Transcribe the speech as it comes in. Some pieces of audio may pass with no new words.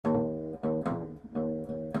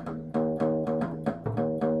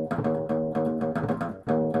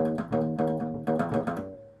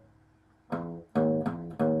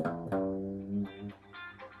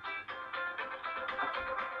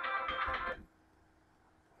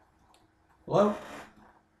Hello?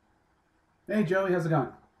 Hey, Joey, how's it going?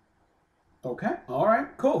 Okay, all right,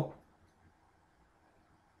 cool.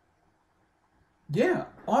 Yeah,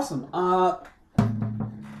 awesome.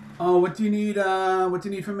 What do you need? What do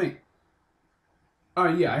you need from me? All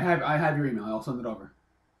right, yeah, I have your email. I'll send it over.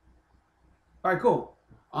 All right, cool.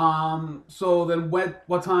 So then,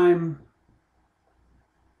 what time?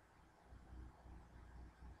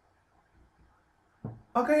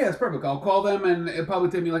 Okay, yeah, it's perfect. I'll call them, and it'll probably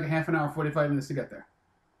take me like a half an hour, 45 minutes to get there.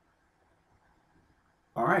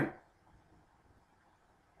 All right,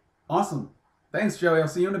 awesome. Thanks, Joey. I'll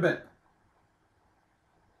see you in a bit.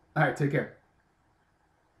 All right, take care.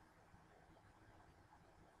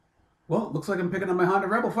 Well, it looks like I'm picking up my Honda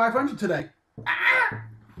Rebel 500 today. Ah!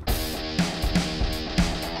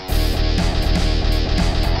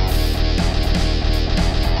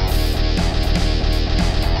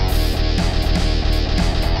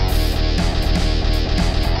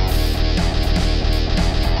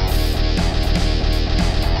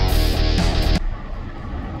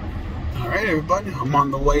 Alright everybody, I'm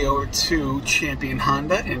on the way over to Champion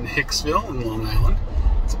Honda in Hicksville in Long Island.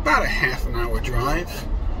 It's about a half an hour drive.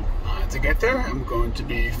 To get there, I'm going to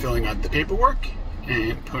be filling out the paperwork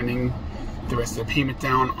and putting the rest of the payment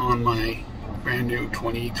down on my brand new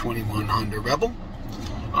 2021 Honda Rebel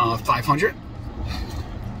 500.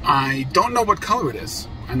 I don't know what color it is.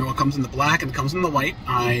 I know it comes in the black and it comes in the white.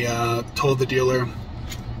 I told the dealer,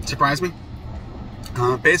 surprise me.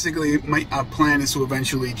 Basically, my plan is to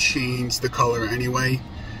eventually change the color anyway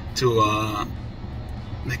to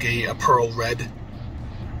like a pearl red,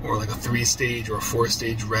 or like a 3-stage or a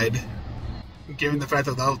 4-stage red. Given the fact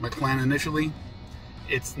that that was my plan initially,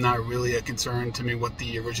 it's not really a concern to me what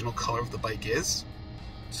the original color of the bike is.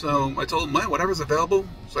 So I told him, whatever's available,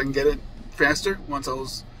 so I can get it faster once I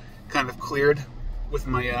was kind of cleared with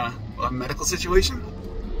my medical situation.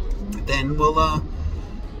 Then we'll,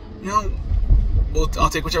 I'll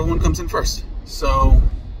take whichever one comes in first. So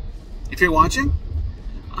if you're watching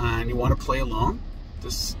and you want to play along,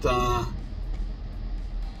 just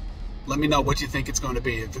let me know what you think it's going to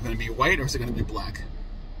be. If it's going to be white or is it going to be black?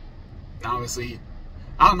 Now, obviously,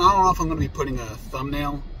 I don't know if I'm going to be putting a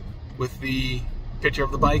thumbnail with the picture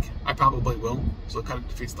of the bike. I probably will, so it kind of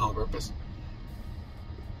defeats the whole purpose.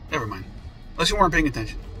 Never mind. Unless you weren't paying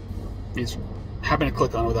attention. It means happen to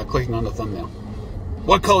click on it without clicking on the thumbnail.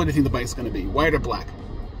 What color do you think the bike's going to be? White or black?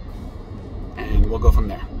 And we'll go from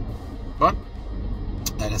there. But,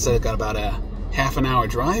 like I said, I've got about a half an hour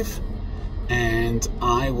drive. And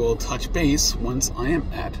I will touch base once I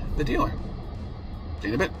am at the dealer. See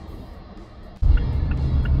you in a bit.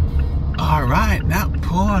 Alright, now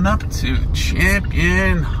pulling up to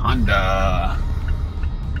Champion Honda.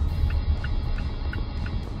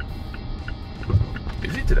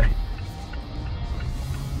 Busy today.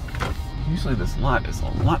 Usually this lot is a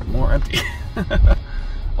lot more empty.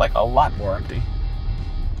 Like a lot more empty.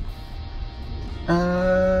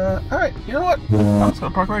 Alright, you know what? I'm just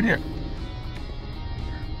gonna park right here.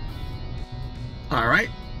 Alright,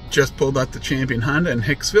 just pulled out the Champion Honda in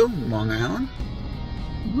Hicksville, Long Island.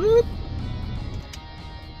 Whoop.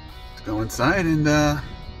 Let's go inside and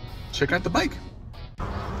check out the bike.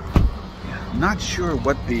 Not sure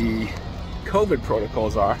what the COVID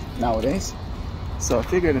protocols are nowadays, so I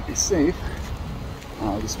figured it'd be safe.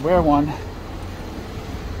 I'll just wear one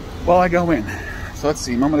while I go in. So let's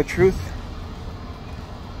see, moment of truth.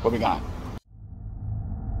 What we got?